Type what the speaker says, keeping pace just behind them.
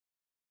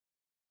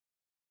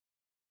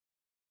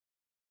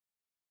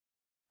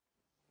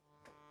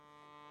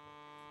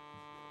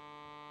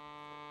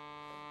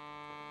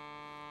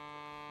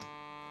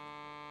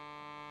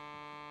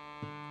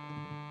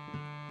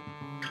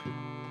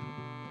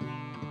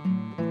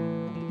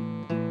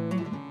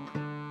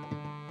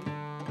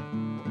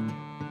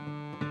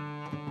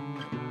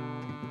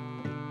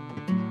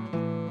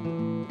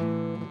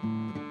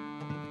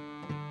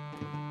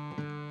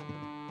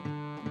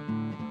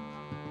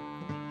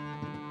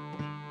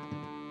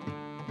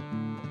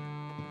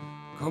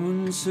Come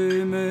and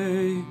see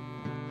me,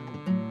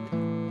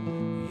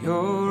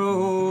 you're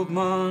old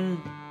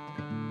man.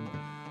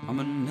 I'm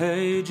an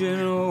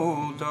aging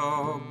old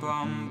dog, but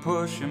I'm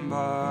pushing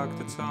back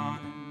the time.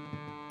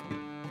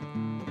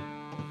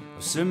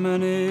 I've seen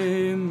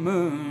many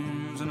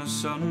moons and a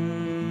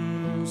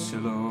sun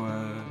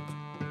silhouette.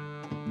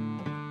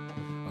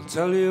 I'll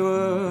tell you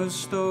a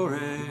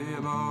story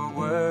about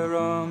where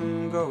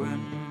I'm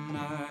going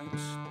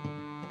next.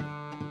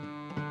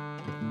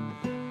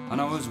 And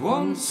I was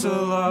once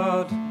a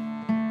lad,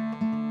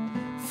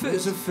 fit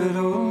as a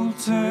fiddle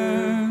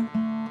too.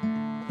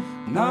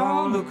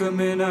 Now look at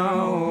me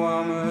now,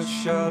 I'm a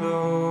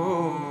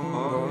shadow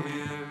of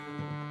you.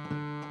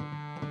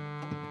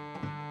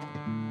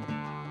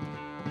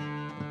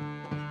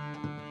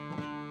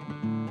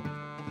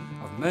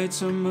 I've made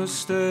some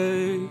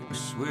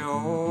mistakes, we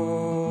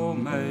all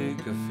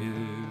make a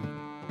few.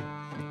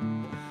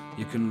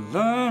 You can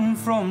learn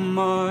from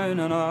mine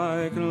and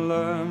I can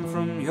learn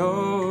from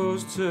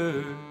yours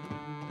too.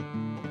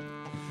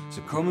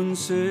 So come and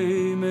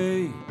see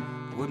me,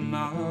 wouldn't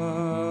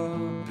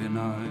that be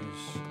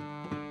nice?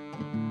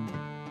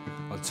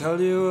 I'll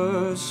tell you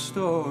a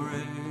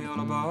story all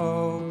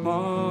about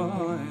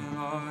my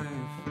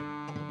life.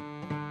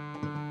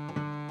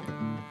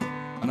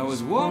 And I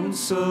was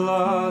once a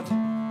lad,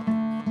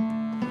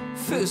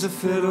 fit as a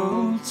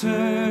fiddle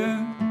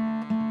too.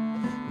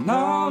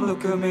 Now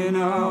look at me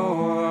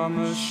now, I'm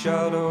a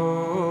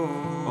shadow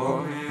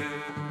of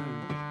you.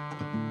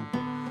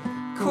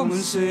 Come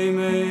and see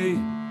me,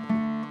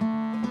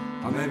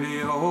 I may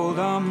be old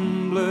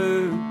and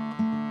blue.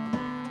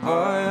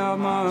 I have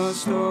my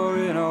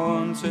story and I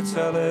want to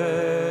tell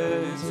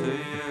it to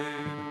you.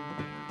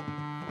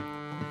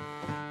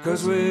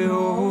 'Cause we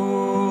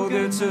all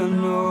get to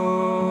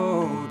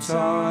know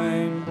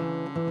time,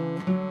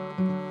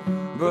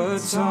 but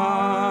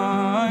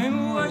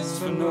time waits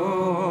for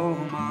no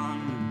man.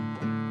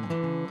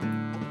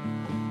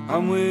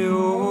 And we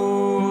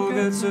all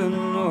get to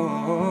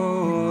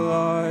know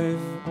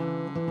life,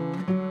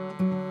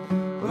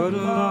 but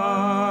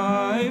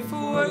life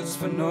waits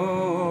for no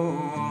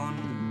one.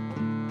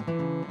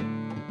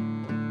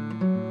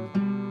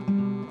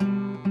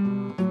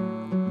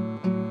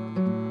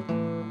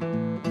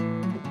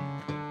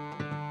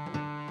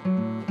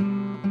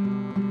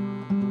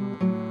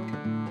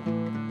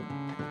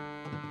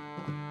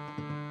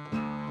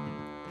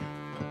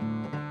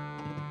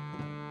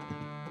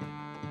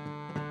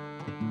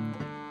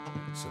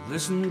 So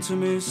listen to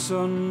me,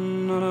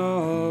 son, and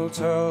I'll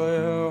tell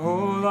you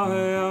all I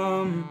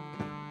am.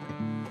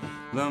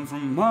 Learn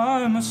from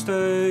my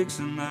mistakes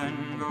and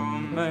then go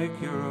and make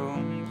your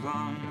own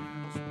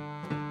plans.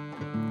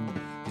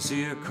 You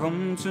see, you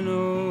come to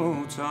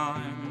know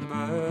time the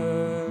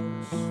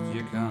best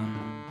you can,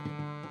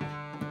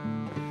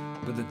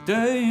 but the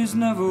days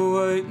never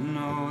wait,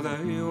 no,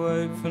 they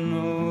wait for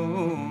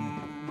no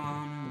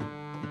man.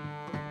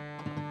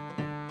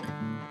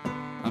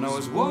 And I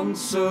was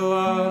once a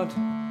lad,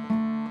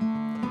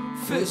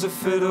 fit as a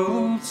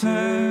fiddle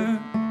too.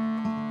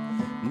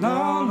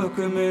 Now look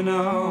at me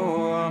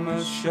now, I'm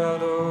a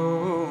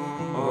shadow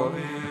of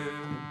you.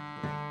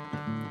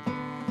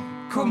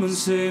 Come and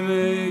see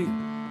me,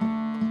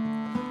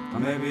 I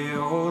may be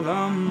old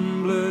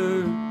and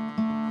blue.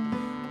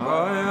 I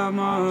have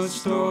my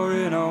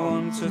story and I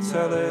want to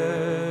tell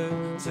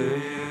it to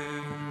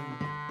you.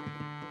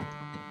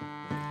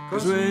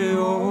 'Cause we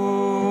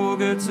all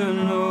get to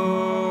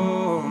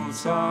know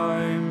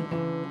time,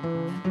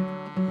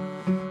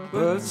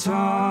 but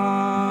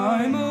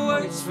time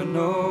waits for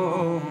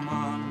no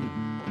man.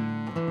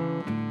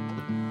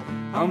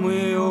 And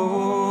we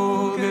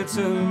all get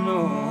to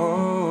know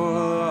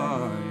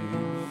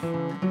life,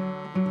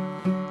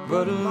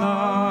 but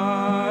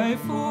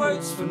life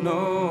waits for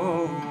no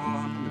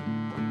one.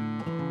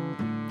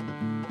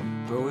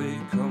 But we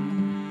come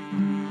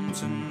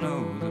to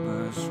know the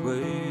best we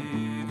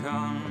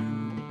can.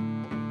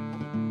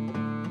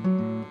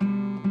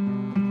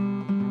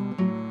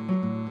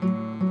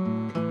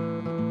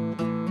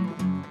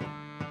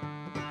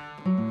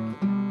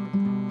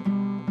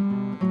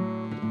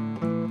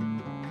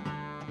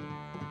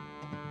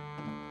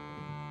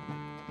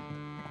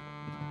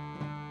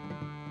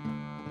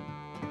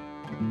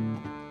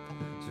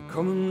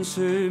 Come and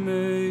see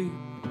me,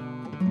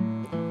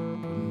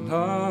 wouldn't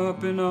that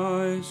be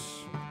nice?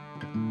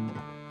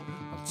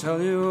 I'll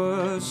tell you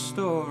a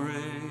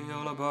story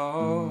all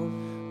about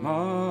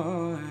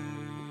my